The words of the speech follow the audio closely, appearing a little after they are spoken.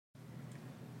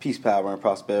Peace, power, and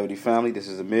prosperity, family. This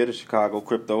is Amir, the Chicago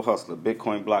crypto hustler,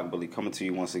 Bitcoin block bully, coming to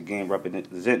you once again,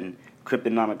 representing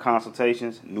Cryptonomic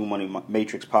Consultations, New Money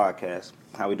Matrix podcast.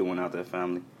 How we doing out there,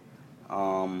 family?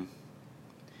 I'm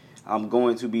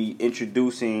going to be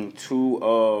introducing two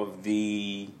of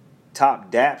the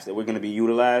top dApps that we're going to be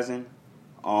utilizing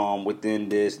within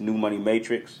this New Money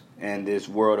Matrix and this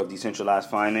world of decentralized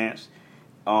finance.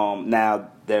 Now,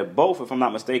 they're both, if I'm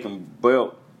not mistaken,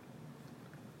 built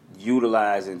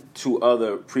utilizing two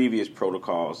other previous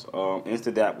protocols.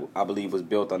 InstaDApp, I believe, was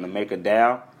built on the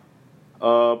MakerDAO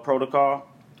protocol,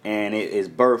 and it is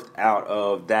birthed out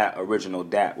of that original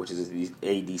dApp, which is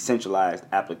a decentralized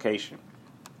application.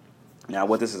 Now,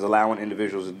 what this is allowing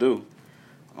individuals to do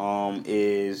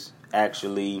is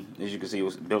actually, as you can see, it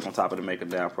was built on top of the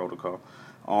MakerDAO protocol.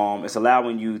 It's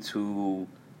allowing you to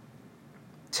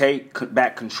take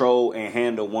back control and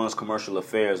handle one's commercial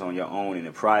affairs on your own in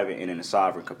a private and in a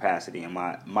sovereign capacity, in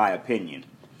my opinion.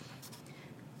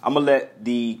 I'm going to let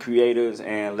the creators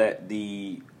and let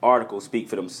the article speak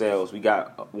for themselves. We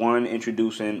got one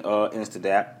introducing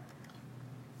InstaDApp,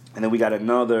 and then we got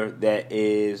another that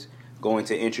is going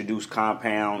to introduce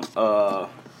compound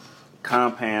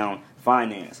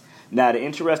finance. Now, the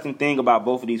interesting thing about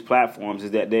both of these platforms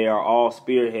is that they are all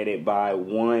spearheaded by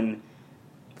one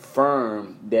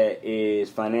firm that is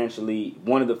financially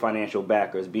one of the financial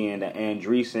backers, being the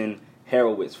Andreessen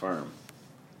Horowitz firm.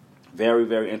 Very,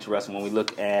 very interesting when we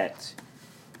look at,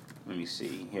 let me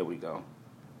see, here we go.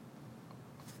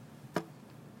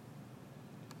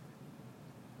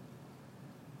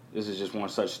 This is just one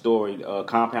such story.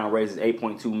 Compound raises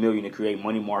 $8.2 million to create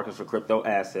money markets for crypto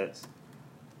assets.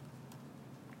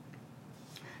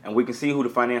 And we can see who the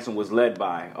financing was led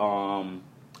by.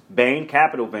 Bain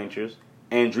Capital Ventures,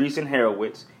 Andreessen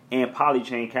Horowitz, and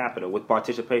Polychain Capital, with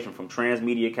participation from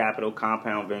Transmedia Capital,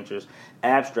 Compound Ventures,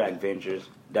 Abstract Ventures,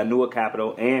 Danua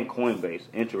Capital, and Coinbase.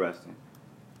 Interesting.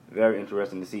 Very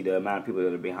interesting to see the amount of people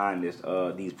that are behind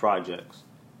these projects.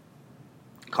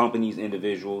 Companies,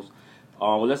 individuals.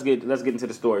 Well, let's get into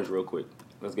the stories real quick.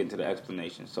 Let's get into the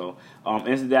explanation. So,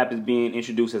 InstaDApp is being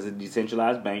introduced as a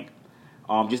decentralized bank.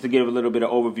 Just to give a little bit of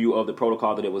overview of the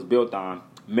protocol that it was built on,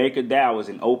 MakerDAO is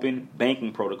an open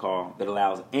banking protocol that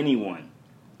allows anyone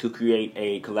to create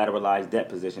a collateralized debt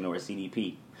position, or a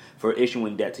CDP, for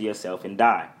issuing debt to yourself in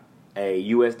DAI, a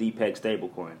USD peg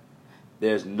stablecoin.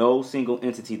 There's no single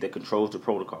entity that controls the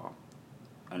protocol.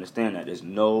 Understand that. There's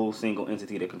no single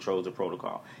entity that controls the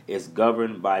protocol. It's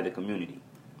governed by the community.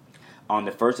 On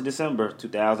the 1st of December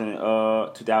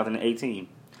 2018,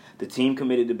 the team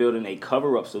committed to building a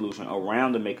cover-up solution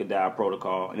around the MakerDAO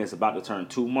protocol, and it's about to turn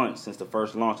 2 months since the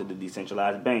first launch of the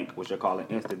decentralized bank, which they're calling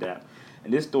InstaDApp.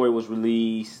 And this story was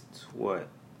released,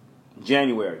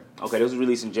 January. Okay, this was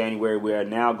released in January. We are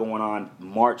now going on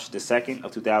March the 2nd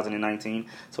of 2019,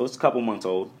 so it's a couple months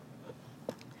old.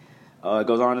 It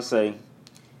goes on to say,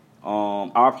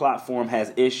 our platform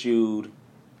has issued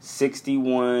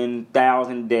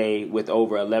 61,000 a day with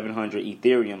over 1,100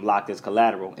 Ethereum locked as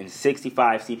collateral, and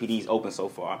 65 CPDs open so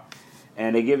far.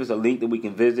 And they give us a link that we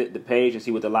can visit the page and see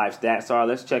what the live stats are.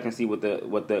 Let's check and see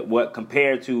what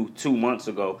compared to 2 months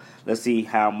ago. Let's see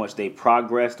how much they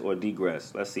progressed or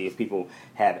degressed. Let's see if people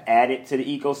have added to the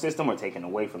ecosystem or taken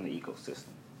away from the ecosystem.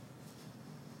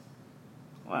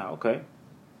 Wow. Okay.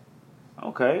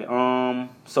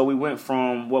 So we went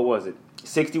from, what was it?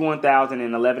 61,000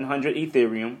 and 1,100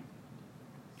 Ethereum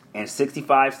and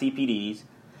 65 CPDs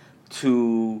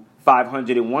to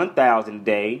 501,000 a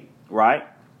day, right?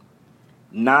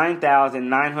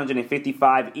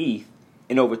 9,955 ETH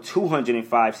and over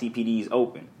 205 CPDs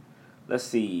open. Let's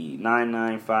see,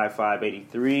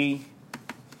 995583.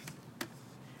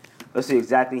 Let's see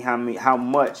exactly how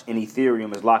much in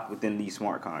Ethereum is locked within these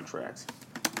smart contracts.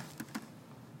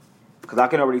 Because I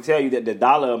can already tell you that the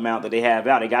dollar amount that they have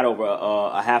out, they got over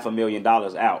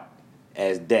 $500,000 out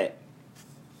as debt.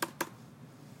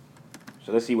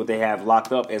 So let's see what they have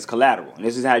locked up as collateral. And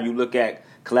this is how you look at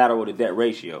collateral to debt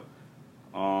ratio.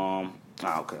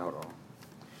 Okay, hold on.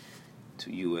 To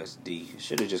USD. It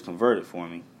should have just converted for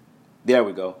me. There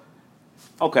we go.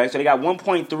 Okay, so they got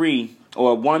 1.3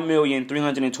 or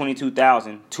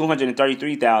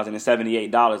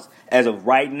 $1,322,233,078 as of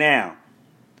right now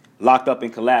locked up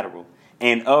in collateral.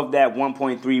 And of that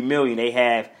 1.3 million, they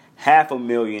have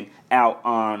 500,000 out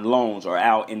on loans or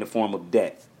out in the form of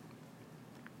debt.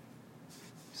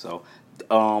 So,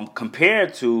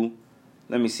 compared to,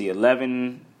 let me see,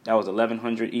 that was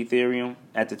 1,100 Ethereum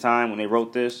at the time when they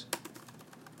wrote this.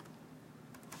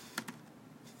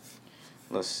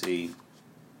 Let's see.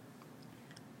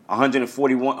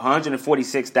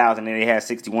 146,000, and they had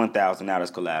 61,000 out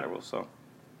as collateral. So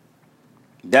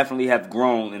definitely have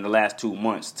grown in the last 2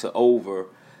 months to over.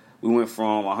 We went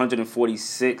from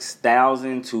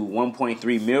 146,000 to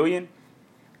 1.3 million,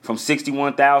 from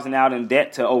 61,000 out in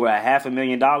debt to over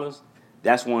 $500,000.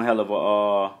 That's one hell of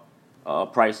a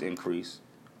price increase,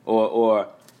 or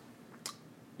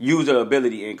user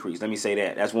ability increase. Let me say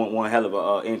that. That's one hell of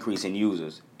a increase in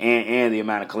users and the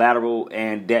amount of collateral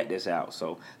and debt that's out.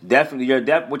 So definitely,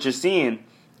 what you're seeing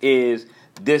is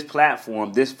this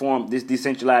platform, this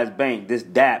decentralized bank, this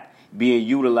DApp being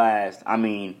utilized. I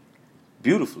mean,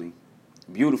 beautifully.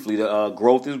 The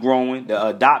growth is growing. The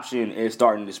adoption is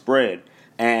starting to spread,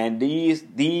 and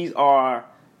these are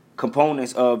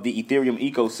components of the Ethereum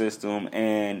ecosystem,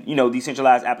 and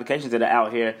decentralized applications that are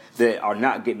out here that are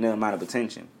not getting the amount of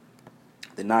attention.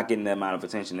 They're not getting the amount of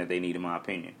attention that they need, in my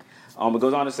opinion. It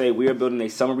goes on to say, we are building a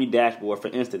summary dashboard for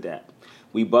InstaDApp.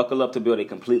 We buckle up to build a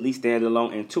completely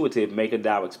standalone, intuitive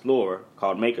MakerDAO Explorer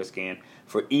called MakerScan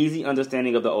for easy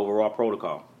understanding of the overall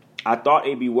protocol. I thought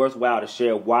it'd be worthwhile to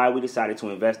share why we decided to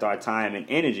invest our time and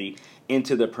energy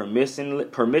into the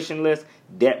permissionless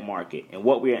debt market and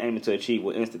what we are aiming to achieve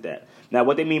with InstaDApp. Now,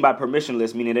 what they mean by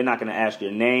permissionless, meaning they're not going to ask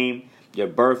your name, your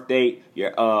birth date,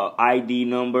 your ID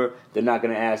number. They're not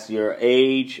going to ask your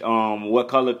age, what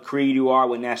color creed you are,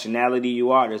 what nationality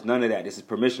you are. There's none of that. This is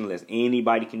permissionless.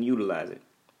 Anybody can utilize it.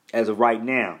 As of right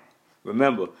now,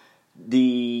 remember,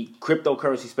 the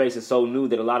cryptocurrency space is so new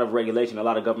that a lot of regulation, a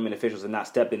lot of government officials have not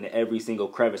stepped into every single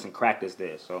crevice and crack that's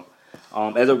there. So,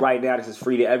 as of right now, this is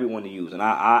free to everyone to use. And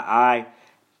I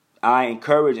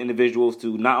encourage individuals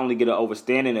to not only get an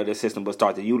understanding of the system, but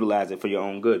start to utilize it for your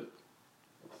own good.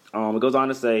 It goes on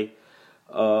to say,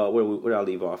 where did I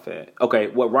leave off at? Okay,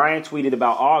 what Ryan tweeted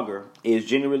about Augur is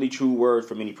genuinely true words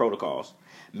for many protocols.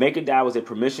 MakerDAO is a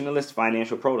permissionless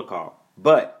financial protocol,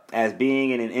 but as being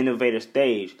in an innovator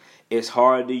stage, it's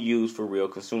hard to use for real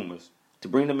consumers. To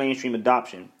bring the mainstream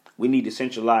adoption, we need a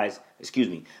centralized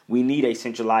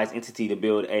entity to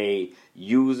build a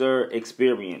user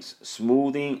experience,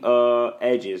 smoothing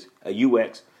edges, a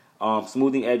UX,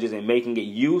 smoothing edges and making it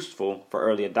useful for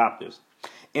early adopters.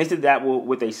 InstaDApp will,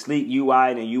 with a sleek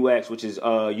UI and a UX, which is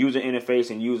user interface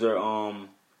and user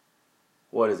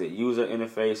User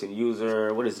interface and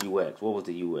user. What is UX? What was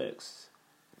the UX?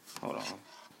 Hold on.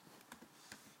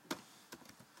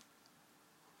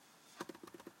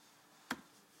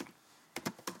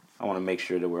 I want to make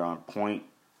sure that we're on point.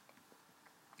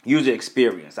 User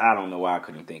experience. I don't know why I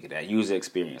couldn't think of that. User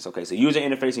experience. Okay, so user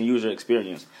interface and user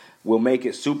experience will make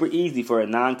it super easy for a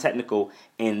non-technical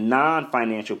and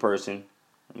non-financial person.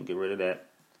 Let me get rid of that.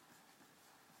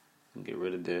 Get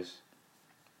rid of this.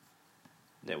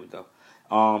 There we go.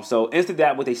 So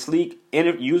InstaDApp with a sleek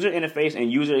user interface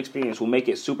and user experience will make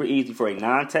it super easy for a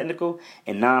non-technical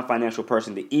and non-financial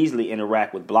person to easily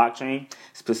interact with blockchain,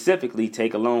 specifically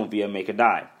take a loan via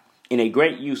MakerDAO. In a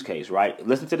great use case, right?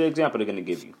 Listen to the example they're going to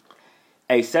give you.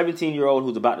 A 17-year-old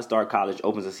who's about to start college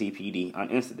opens a CPD on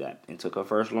InstaDApp and took her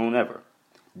first loan ever.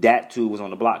 That too was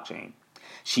on the blockchain.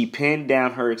 She pinned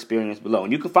down her experience below.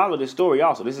 And you can follow this story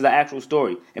also. This is an actual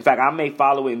story. In fact, I may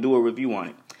follow it and do a review on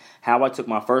it. How I took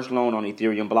my first loan on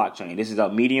Ethereum blockchain. This is a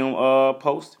Medium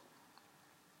post.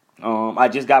 I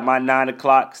just got my 9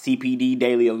 o'clock CPD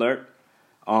daily alert,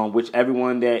 which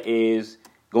everyone that is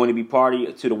going to be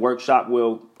party to the workshop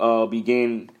will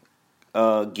begin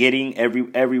getting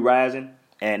every rising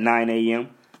at 9 a.m.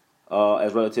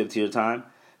 As relative to your time.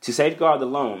 To safeguard the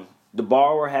loan, the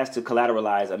borrower has to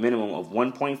collateralize a minimum of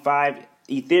 1.5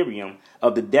 Ethereum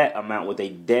of the debt amount with a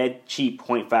dead cheap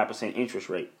 0.5% interest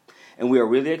rate. And we are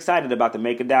really excited about the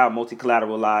MakerDAO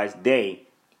Multi-Collateralized Day,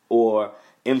 or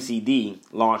MCD,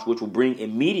 launch, which will bring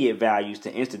immediate values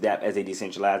to InstaDApp as a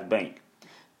decentralized bank.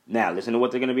 Now, listen to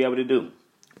what they're going to be able to do.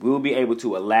 We will be able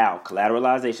to allow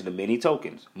collateralization of many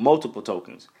tokens, multiple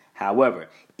tokens. However,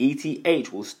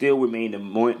 ETH will still remain the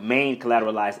main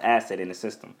collateralized asset in the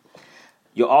system.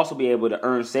 You'll also be able to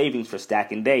earn savings for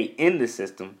stacking day in the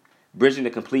system, bridging the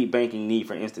complete banking need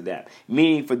for InstaDApp.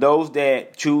 Meaning, for those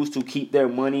that choose to keep their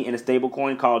money in a stable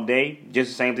coin called Day,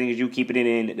 just the same thing as you keeping it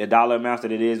in the dollar amounts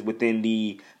that it is within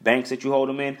the banks that you hold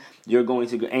them in, you're going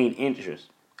to gain interest,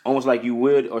 almost like you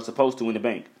would or supposed to in the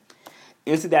bank.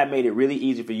 InstaDApp made it really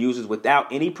easy for users without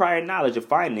any prior knowledge of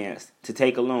finance to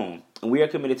take a loan, and we are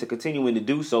committed to continuing to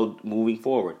do so moving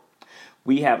forward.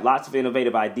 We have lots of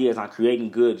innovative ideas on creating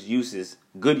good use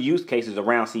cases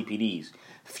around CPDs.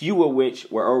 Few of which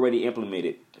we already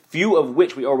implemented,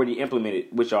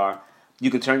 which are, you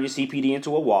can turn your CPD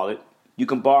into a wallet, you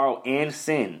can borrow and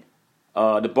send.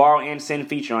 The borrow and send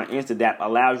feature on InstaDApp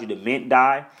allows you to mint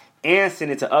DAI and send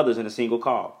it to others in a single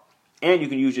call. And you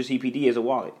can use your CPD as a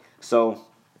wallet. So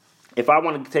if I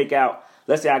want to take out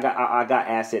let's say I got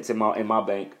assets in my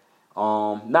bank.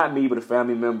 Not me, but a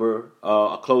family member,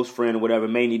 a close friend, or whatever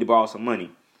may need to borrow some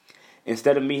money.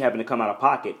 Instead of me having to come out of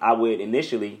pocket, I would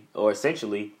initially, or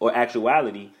essentially, or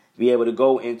actuality, be able to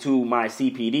go into my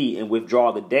CPD and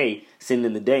withdraw the day, send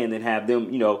them the day, and then have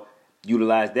them,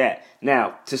 utilize that.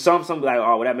 Now, to some be like,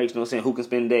 oh, well, that makes no sense. Who can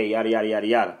spend a day? Yada, yada, yada,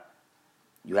 yada.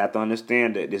 You have to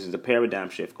understand that this is a paradigm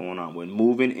shift going on. We're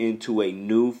moving into a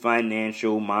new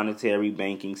financial monetary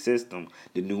banking system.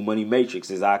 The new money matrix,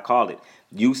 as I call it.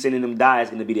 You sending them die is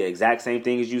going to be the exact same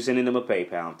thing as you sending them a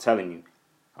PayPal. I'm telling you.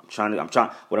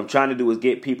 What I'm trying to do is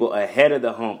get people ahead of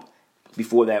the hump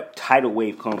before that tidal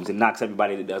wave comes and knocks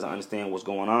everybody that doesn't understand what's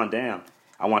going on down.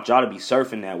 I want y'all to be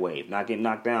surfing that wave, not getting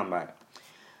knocked down by it.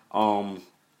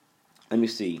 Let me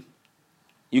see.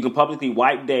 You can publicly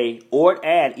wipe day or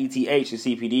add ETH and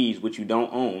CPDs, which you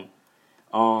don't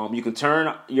own. You can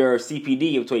turn your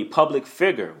CPD into a public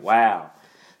figure. Wow.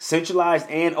 Centralized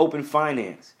and open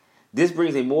finance. This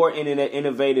brings a more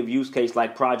innovative use case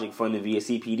like project funding via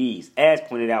CPDs, as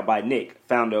pointed out by Nick,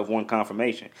 founder of One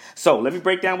Confirmation. So let me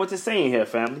break down what it's saying here,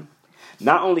 family.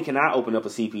 Not only can I open up a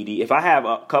CPD, if I have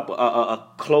a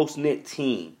close-knit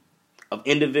team of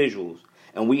individuals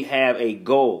and we have a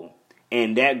goal,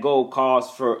 and that goal calls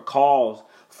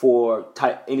for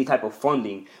any type of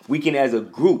funding, we can, as a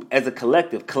group, as a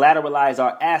collective, collateralize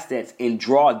our assets and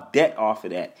draw debt off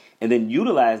of that, and then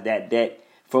utilize that debt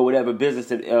for whatever business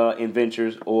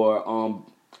ventures or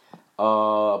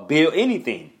build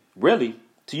anything, really,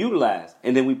 to utilize.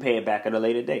 And then we pay it back at a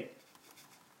later date.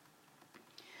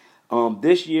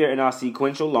 This year in our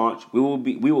sequential launch, we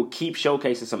will keep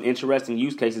showcasing some interesting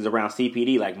use cases around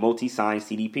CPD like multi-sign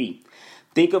CDP.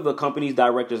 Think of the company's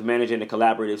directors managing a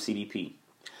collaborative CDP.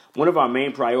 One of our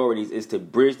main priorities is to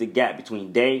bridge the gap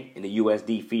between Day and the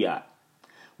USD fiat.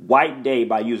 Wipe Day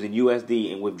by using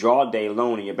USD and withdraw Day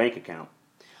loan in your bank account.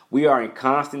 We are in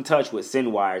constant touch with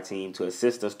SendWire team to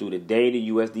assist us through the Day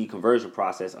to USD conversion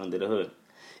process under the hood.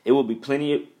 It will be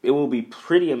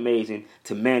pretty amazing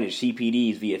to manage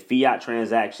CPDs via fiat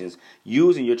transactions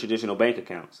using your traditional bank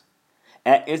accounts.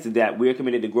 At Instadapp, we are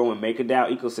committed to growing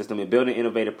MakerDAO ecosystem and building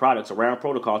innovative products around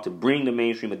protocol to bring the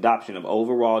mainstream adoption of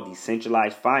overall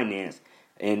decentralized finance.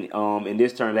 And in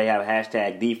this term, they have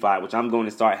hashtag DeFi, which I'm going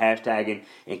to start hashtagging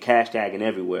and cash tagging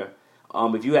everywhere.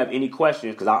 If you have any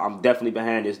questions, because I'm definitely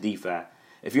behind this DeFi.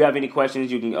 If you have any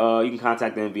questions, you can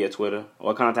contact them via Twitter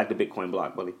or contact the Bitcoin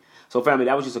Block Bully. So, family,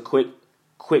 that was just a quick,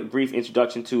 brief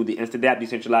introduction to the Instadapp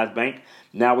Decentralized Bank.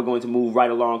 Now we're going to move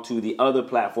right along to the other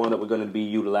platform that we're going to be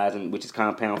utilizing, which is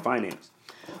Compound Finance.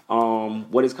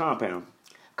 What is Compound?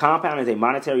 Compound is a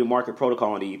monetary market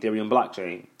protocol on the Ethereum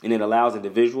blockchain, and it allows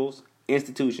individuals,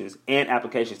 institutions, and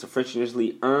applications to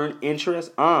frictionlessly earn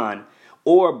interest on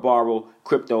or borrow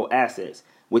crypto assets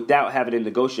without having to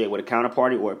negotiate with a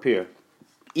counterparty or a peer.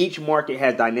 Each market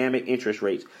has dynamic interest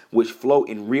rates, which float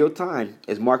in real time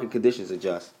as market conditions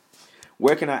adjust.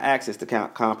 Where can I access the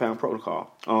Compound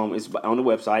protocol? It's on the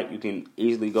website. You can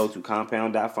easily go to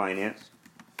compound.finance.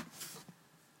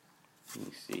 Let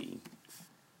me see.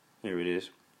 Here it is.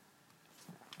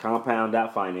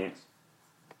 Compound.finance.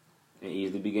 And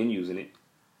easily begin using it.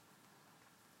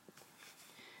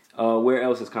 Where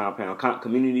else is Compound?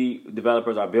 Community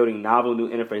developers are building novel new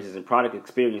interfaces and product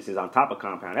experiences on top of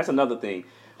Compound. That's another thing.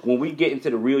 When we get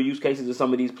into the real use cases of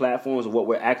some of these platforms and what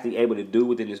we're actually able to do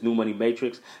within this new money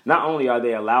matrix, not only are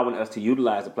they allowing us to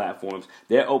utilize the platforms,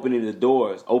 they're opening the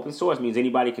doors. Open source means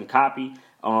anybody can copy,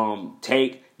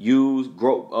 take, use,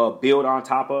 grow, build on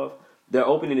top of. They're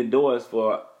opening the doors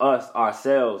for us,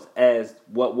 ourselves, as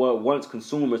what were once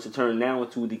consumers to turn now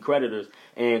into the creditors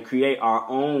and create our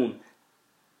own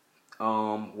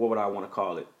what would I want to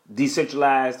call it?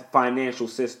 Decentralized financial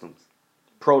systems,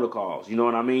 protocols. You know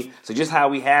what I mean? So just how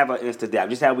we have an Instadapp,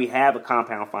 just how we have a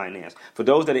Compound Finance. For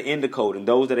those that are into code and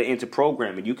those that are into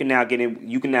programming, you can now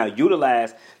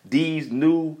utilize these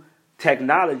new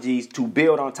technologies to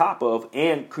build on top of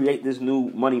and create this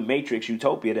new money matrix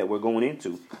utopia that we're going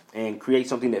into and create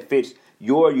something that fits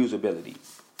your usability.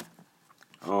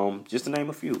 Just to name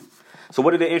a few. So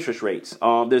what are the interest rates?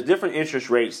 There's different interest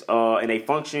rates and a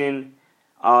function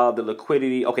of the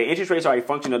liquidity. Okay, interest rates are a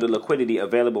function of the liquidity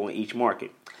available in each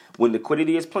market. When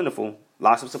liquidity is plentiful,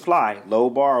 lots of supply, low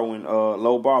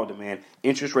borrow demand,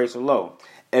 interest rates are low.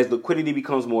 As liquidity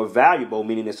becomes more valuable,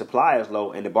 meaning the supply is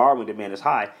low and the borrowing demand is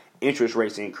high, interest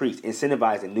rates increase,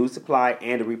 incentivizing new supply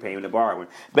and the repayment of borrowing.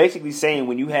 Basically saying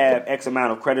when you have X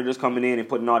amount of creditors coming in and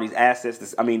putting all these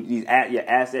assets, your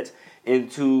assets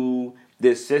into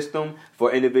this system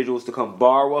for individuals to come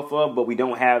borrow off of, but we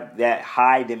don't have that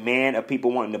high demand of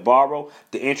people wanting to borrow,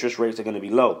 the interest rates are going to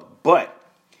be low. But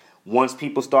Once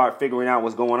people start figuring out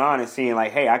what's going on and seeing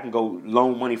like, hey, I can go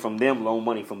loan money from them,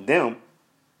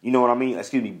 you know what I mean?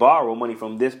 Borrow money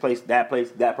from this place, that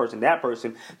person,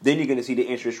 then you're going to see the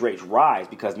interest rates rise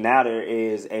because now there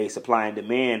is a supply and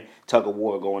demand tug of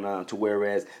war going on, to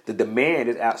whereas the demand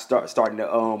is starting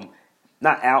to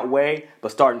not outweigh,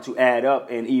 but starting to add up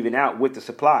and even out with the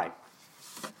supply.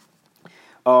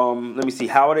 Let me see.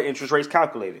 How are the interest rates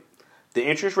calculated? The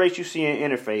interest rates you see in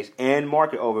Interface and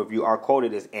Market Overview are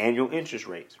quoted as annual interest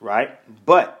rates, right?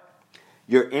 But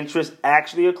your interest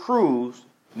actually accrues,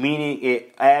 meaning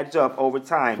it adds up over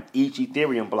time, each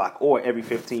Ethereum block or every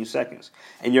 15 seconds.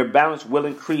 And your balance will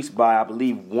increase by, I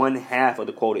believe, 1/2 of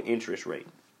the quoted interest rate.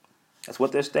 That's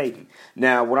what they're stating.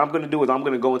 Now, what I'm going to do is I'm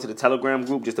going to go into the Telegram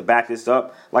group just to back this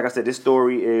up. Like I said, this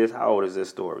story is, how old is this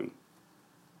story?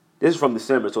 This is from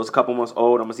December, so it's a couple months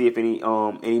old. I'm going to see if any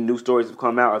new stories have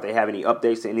come out or if they have any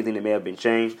updates to anything that may have been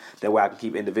changed. That way I can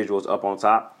keep individuals up on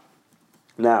top.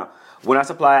 Now, when I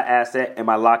supply an asset, am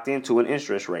I locked into an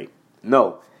interest rate?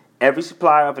 No. Every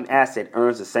supplier of an asset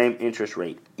earns the same interest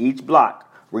rate, each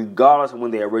block, regardless of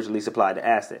when they originally supplied the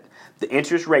asset. The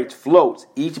interest rate floats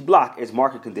each block as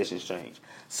market conditions change.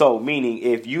 So, meaning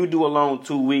if you do a loan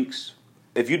 2 weeks,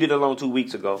 if you did a loan 2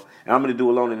 weeks ago, and I'm going to do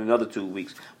a loan in another 2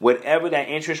 weeks, whatever that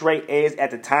interest rate is at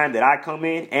the time that I come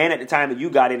in and at the time that you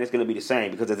got in, it's going to be the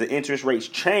same. Because as the interest rates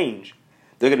change,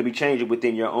 they're going to be changing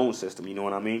within your own system. You know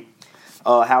what I mean?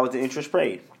 How is the interest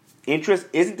paid? Interest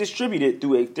isn't distributed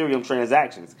through Ethereum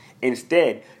transactions.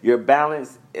 Instead, your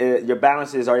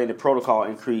balances are in the protocol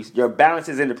increase. Your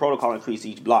balances in the protocol increase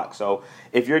each block. So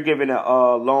if you're given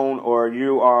a loan or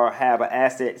you have an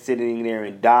asset sitting there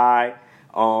in DAI,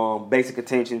 Basic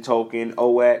Attention Token,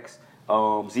 OX,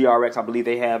 ZRX, I believe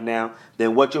they have now,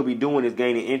 then what you'll be doing is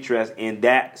gaining interest in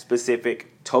that specific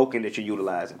token that you're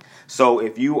utilizing. So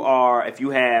if you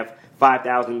have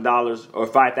 $5,000 or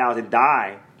 5,000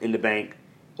 DAI in the bank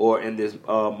or in this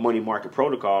money market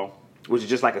protocol, which is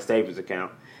just like a savings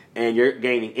account, and you're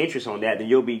gaining interest on that, then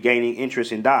you'll be gaining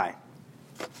interest in DAI.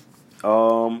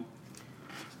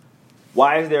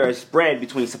 Why is there a spread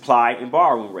between supply and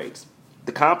borrowing rates?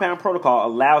 The Compound Protocol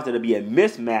allows there to be a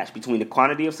mismatch between the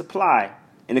quantity of supply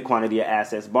and the quantity of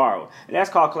assets borrowed. And that's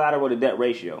called collateral to debt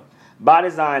ratio. By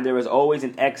design, there is always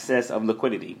an excess of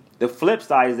liquidity. The flip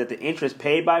side is that the interest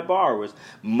paid by borrowers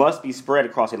must be spread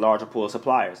across a larger pool of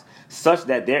suppliers, such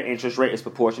that their interest rate is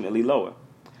proportionately lower.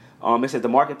 It says the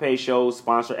market pay shows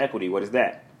sponsor equity. What is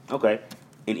that? Okay.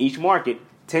 In each market,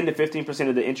 10 to 15%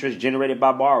 of the interest generated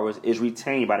by borrowers is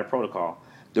retained by the protocol.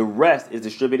 The rest is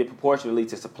distributed proportionally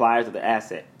to suppliers of the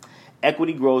asset.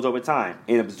 Equity grows over time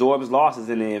and absorbs losses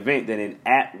in the event that an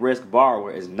at-risk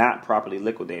borrower is not properly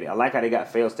liquidated. I like how they got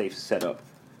fail-safes set up.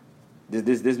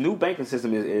 This new banking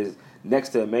system is next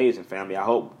to amazing, family. I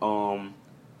hope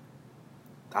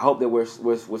that we're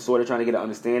sort of trying to get an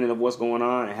understanding of what's going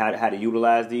on and how to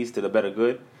utilize these to the better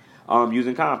good.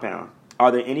 Using Compound.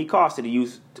 Are there any costs to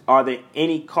use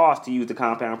the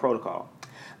Compound protocol?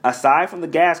 Aside from the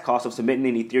gas cost of submitting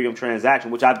an Ethereum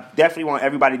transaction, which I definitely want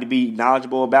everybody to be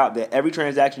knowledgeable about, that every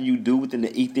transaction you do within the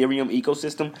Ethereum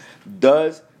ecosystem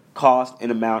does cost an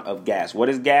amount of gas. What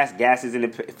is gas? Gas is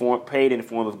paid in the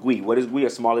form of GUI. What is GUI? A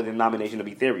smaller denomination of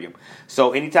Ethereum.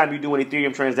 So anytime you do an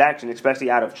Ethereum transaction, especially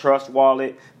out of Trust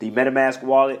Wallet, the MetaMask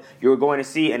wallet, you're going to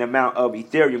see an amount of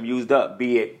Ethereum used up,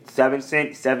 be it 7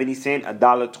 cents, 70 cents,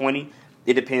 $1.20.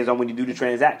 It depends on when you do the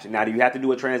transaction. Now, do you have to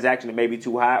do a transaction that may be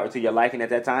too high or to your liking at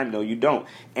that time? No, you don't.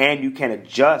 And you can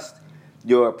adjust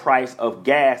your price of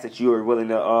gas that you are willing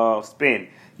to spend.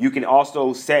 You can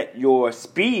also set your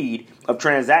speed of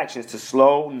transactions to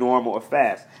slow, normal, or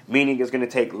fast, meaning it's going to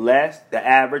take less, the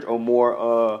average, or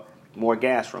more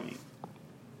gas from you.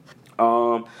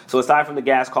 So aside from the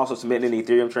gas cost of submitting an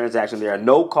Ethereum transaction, there are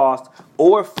no costs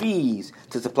or fees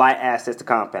to supply assets to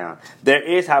Compound. There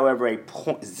is, however, a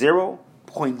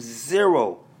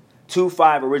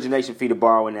 0.025 origination fee to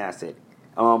borrow an asset.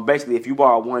 Basically, if you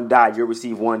borrow 1 DAI, you'll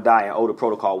receive 1 DAI and owe the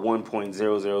protocol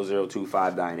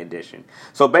 1.00025 DAI in addition.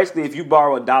 So basically, if you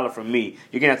borrow $1 from me,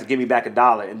 you're going to have to give me back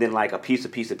 $1 and then like a piece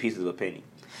of a penny.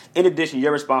 In addition,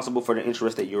 you're responsible for the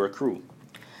interest that you accrue.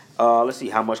 Let's see,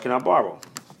 how much can I borrow?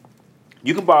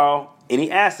 You can borrow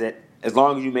any asset as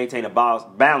long as you maintain a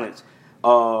balance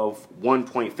of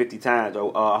 1.50 times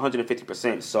or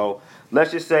 150%. So let's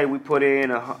just say we put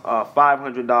in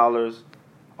 $500.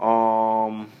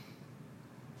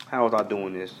 How was I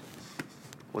doing this?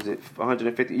 Was it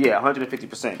 150? Yeah,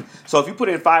 150%. So if you put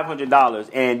in $500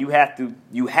 and you have to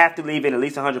leave in at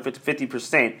least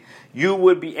 150%, you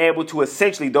would be able to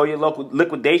essentially, though your local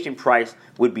liquidation price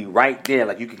would be right there,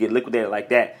 like you could get liquidated like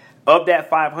that. Of that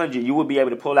 500, you would be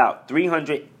able to pull out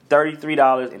 $300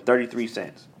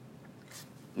 $33.33.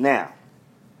 Now,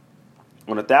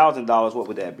 on $1,000, what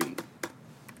would that be?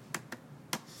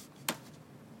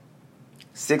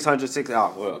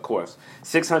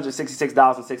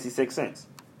 $666.66.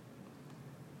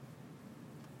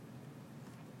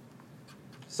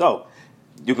 So,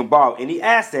 you can borrow any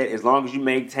asset as long as you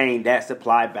maintain that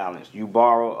supply balance. You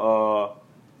borrow,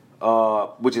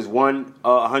 which is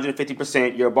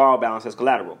 150% your borrow balance as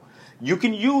collateral. You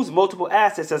can use multiple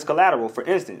assets as collateral. For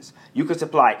instance, you can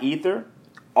supply Ether,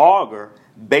 Augur,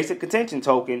 Basic Contention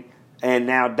Token, and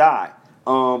now DAI.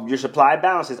 Your supply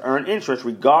balances earn interest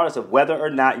regardless of whether or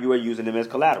not you are using them as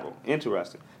collateral.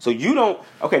 Interesting. So you don't.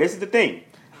 Okay, this is the thing.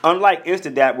 Unlike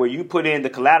InstaDApp, where you put in the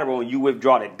collateral and you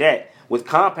withdraw the debt, with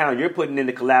Compound, you're putting in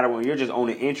the collateral and you're just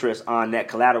owning interest on that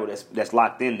collateral that's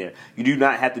locked in there. You do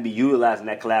not have to be utilizing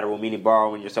that collateral, meaning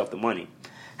borrowing yourself the money.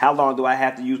 How long do I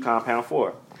have to use Compound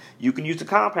for? You can use the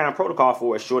Compound protocol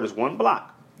for as short as 1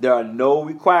 block. There are no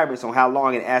requirements on how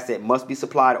long an asset must be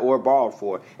supplied or borrowed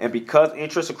for. And because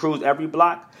interest accrues every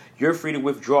block, you're free to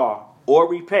withdraw or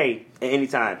repay at any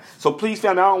time. So please,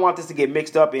 family, I don't want this to get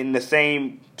mixed up in the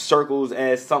same circles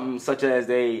as something such as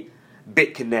a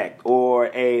BitConnect or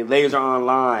a Laser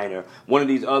Online or one of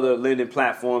these other lending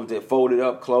platforms that folded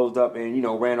up, closed up,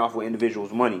 and ran off with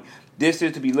individuals' money. This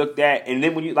is to be looked at, and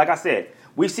then when you, like I said,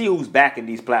 we see who's backing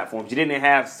these platforms. You didn't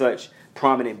have such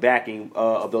prominent backing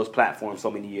of those platforms so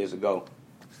many years ago.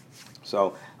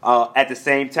 So at the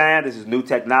same time, this is new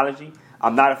technology.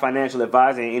 I'm not a financial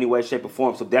advisor in any way, shape, or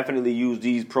form, so definitely use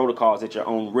these protocols at your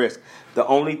own risk. The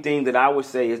only thing that I would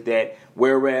say is that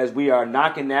whereas we are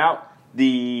knocking out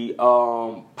the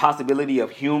possibility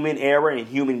of human error and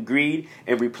human greed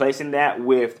and replacing that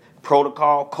with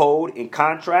protocol, code, and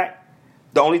contract,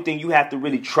 the only thing you have to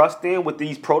really trust in with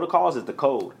these protocols is the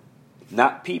code,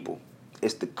 not people.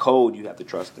 It's the code you have to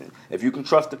trust in. If you can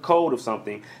trust the code of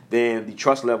something, then the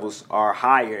trust levels are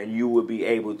higher and you will be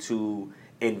able to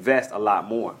invest a lot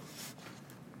more.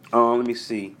 Let me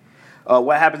see.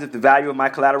 What happens if the value of my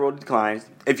collateral declines?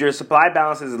 If your supply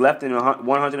balance is left in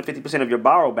 150% of your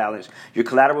borrow balance, your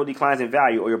collateral declines in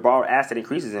value, or your borrowed asset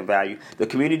increases in value, the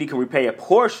community can repay a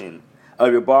portion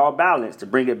of your borrow balance to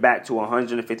bring it back to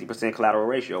 150% collateral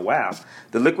ratio. Wow.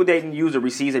 The liquidating user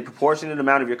receives a proportionate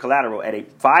amount of your collateral at a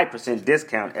 5%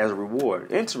 discount as a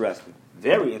reward. Interesting.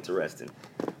 Very interesting.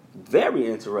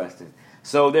 Very interesting.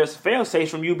 So there's fail-safes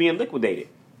from you being liquidated.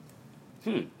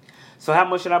 So how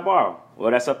much should I borrow? Well,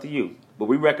 that's up to you. But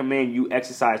we recommend you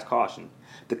exercise caution.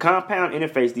 The Compound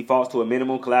interface defaults to a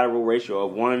minimum collateral ratio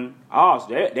of 1.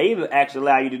 They even actually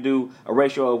allow you to do a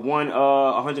ratio of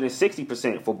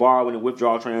 160% for borrowing and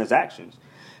withdrawal transactions.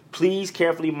 Please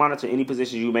carefully monitor any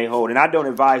positions you may hold. And I don't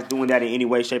advise doing that in any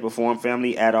way, shape, or form,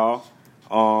 family, at all.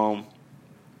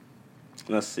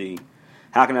 Let's see.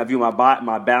 How can I view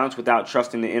my balance without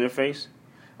trusting the interface?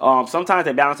 Sometimes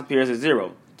that balance appears as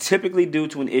 0. Typically due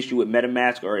to an issue with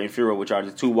MetaMask or Infura, which are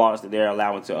the two wallets that they're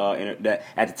allowing to, that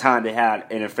at the time they had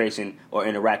interfacing or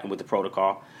interacting with the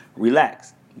protocol.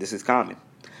 Relax. This is common.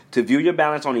 To view your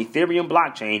balance on Ethereum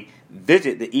blockchain,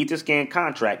 visit the Etherscan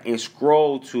contract and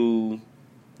scroll to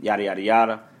yada, yada,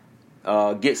 yada.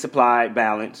 Get supply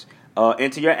balance.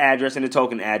 Enter your address and the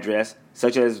token address,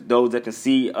 such as those that can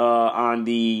see on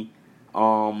the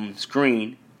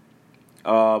screen.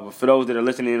 For those that are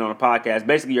listening in on a podcast,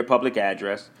 basically your public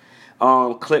address.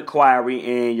 Click query,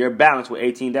 and your balance with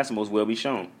 18 decimals will be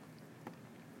shown.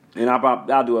 And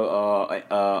I'll do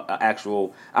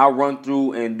I'll run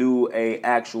through and do a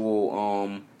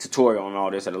actual tutorial on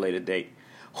all this at a later date.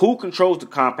 Who controls the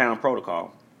Compound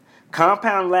protocol?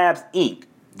 Compound Labs Inc.,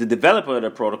 the developer of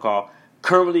the protocol,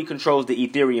 currently controls the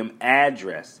Ethereum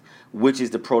address, which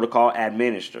is the protocol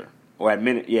administrator the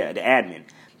admin.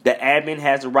 The admin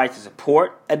has the right to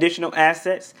support additional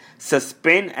assets,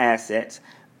 suspend assets,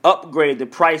 upgrade the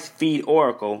price feed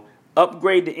oracle,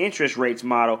 upgrade the interest rates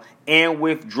model, and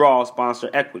withdraw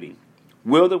sponsor equity.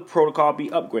 Will the protocol be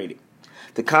upgraded?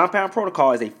 The Compound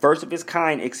protocol is a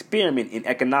first-of-its-kind experiment in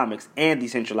economics and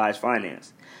decentralized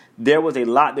finance. There was a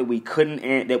lot that we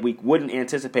wouldn't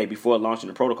anticipate before launching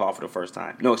the protocol for the first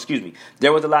time.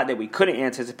 There was a lot that we couldn't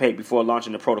anticipate before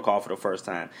launching the protocol for the first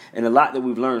time, and a lot that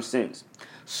we've learned since.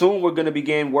 Soon we're going to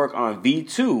begin work on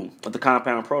V2 of the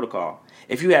Compound protocol.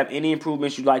 If you have any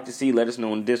improvements you'd like to see, let us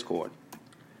know in the Discord.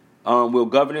 Will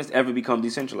governance ever become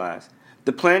decentralized?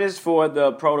 The plan is for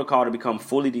the protocol to become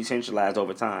fully decentralized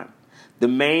over time. The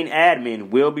main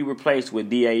admin will be replaced with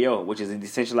DAO, which is a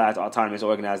decentralized autonomous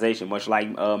organization, much like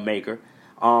Maker,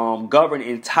 governed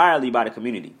entirely by the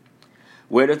community.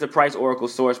 Where does the price oracle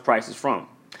source prices from?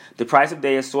 The price of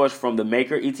DAI is sourced from the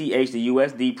Maker ETH, the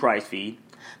USD price feed.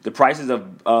 The prices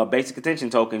of basic attention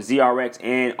tokens, ZRX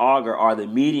and Augur, are the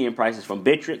median prices from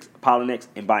Bittrex, Poloniex,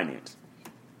 and Binance.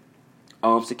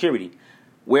 Security.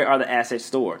 Where are the assets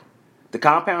stored? The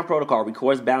Compound protocol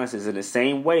records balances in the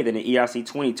same way that an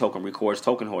ERC-20 token records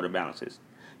token holder balances.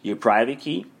 Your private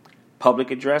key, public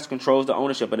address controls the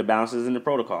ownership of the balances in the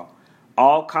protocol.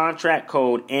 All contract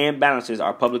code and balances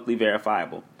are publicly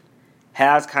verifiable.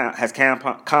 Has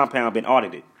Compound been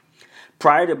audited?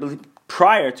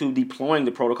 Prior to deploying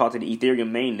the protocol to the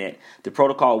Ethereum mainnet, the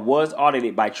protocol was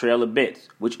audited by Trail of Bits,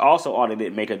 which also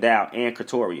audited MakerDAO and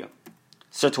Sartoria.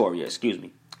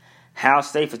 How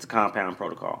safe is the Compound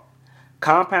protocol?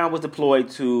 Compound was deployed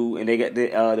to, and they get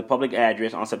the public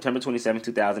address on September 27,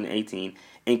 2018,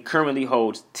 and currently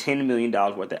holds $10 million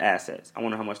worth of assets. I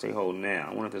wonder how much they hold now.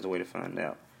 I wonder if there's a way to find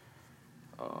out.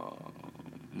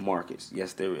 Markets.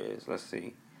 Yes, there is. Let's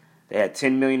see. They had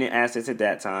 10 million in assets at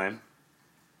that time.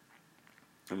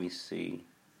 Let me see.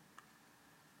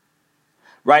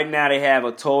 Right now they have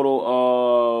a total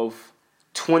of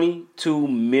 22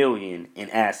 million in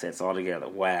assets altogether.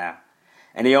 Wow.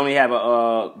 And they only have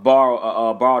a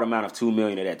borrowed amount of 2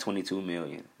 million of that 22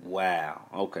 million. Wow.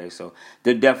 Okay, so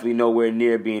they're definitely nowhere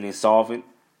near being insolvent,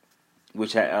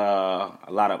 which a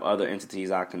lot of other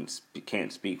entities I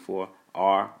can't speak for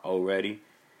are already.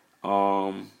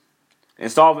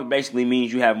 Insolvent basically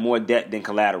means you have more debt than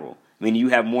collateral. Meaning you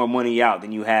have more money out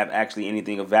than you have actually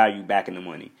anything of value back in the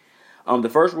money. The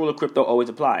first rule of crypto always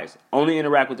applies. Only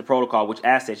interact with the protocol which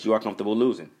assets you are comfortable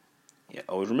losing. Yeah,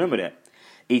 always remember that.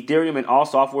 Ethereum and all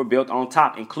software built on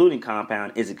top, including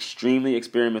Compound, is extremely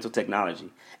experimental technology,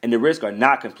 and the risks are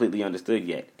not completely understood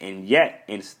yet.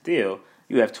 And still,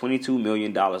 you have $22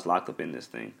 million locked up in this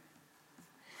thing.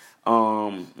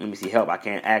 Let me see. Help. I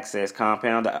can't access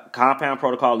Compound. The Compound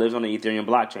protocol lives on the Ethereum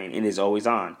blockchain and is always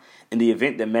on. In the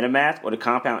event that MetaMask or the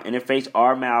Compound interface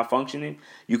are malfunctioning,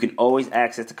 you can always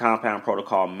access the Compound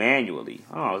protocol manually.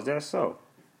 Oh, is that so?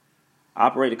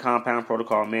 Operate the Compound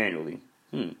protocol manually.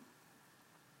 And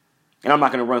I'm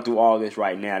not going to run through all this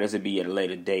right now. This will be at a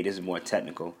later date. This is more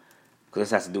technical because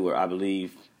this has to do with, I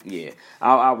believe,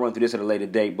 I'll run through this at a later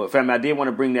date. But family, I did want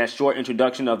to bring that short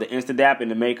introduction of the InstaDApp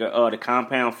and the maker of the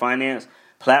Compound Finance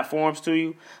platforms to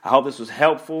you. I hope this was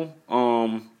helpful.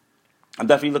 I'm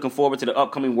definitely looking forward to the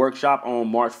upcoming workshop on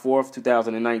March 4th,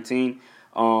 2019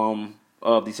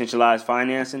 of decentralized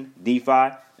financing,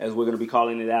 DeFi, as we're going to be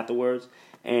calling it afterwards.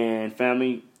 And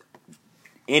family,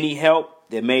 any help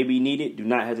that may be needed, do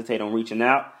not hesitate on reaching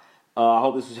out. I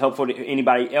hope this was helpful to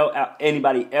anybody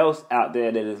else out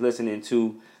there that is listening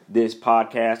to this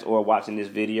podcast or watching this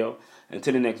video.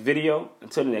 Until the next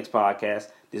podcast,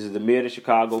 this is Amir, the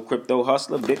Chicago Crypto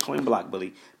Hustler, Bitcoin Block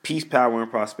Bully. Peace, power, and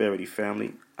prosperity,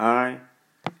 family. I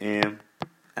am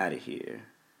out of here.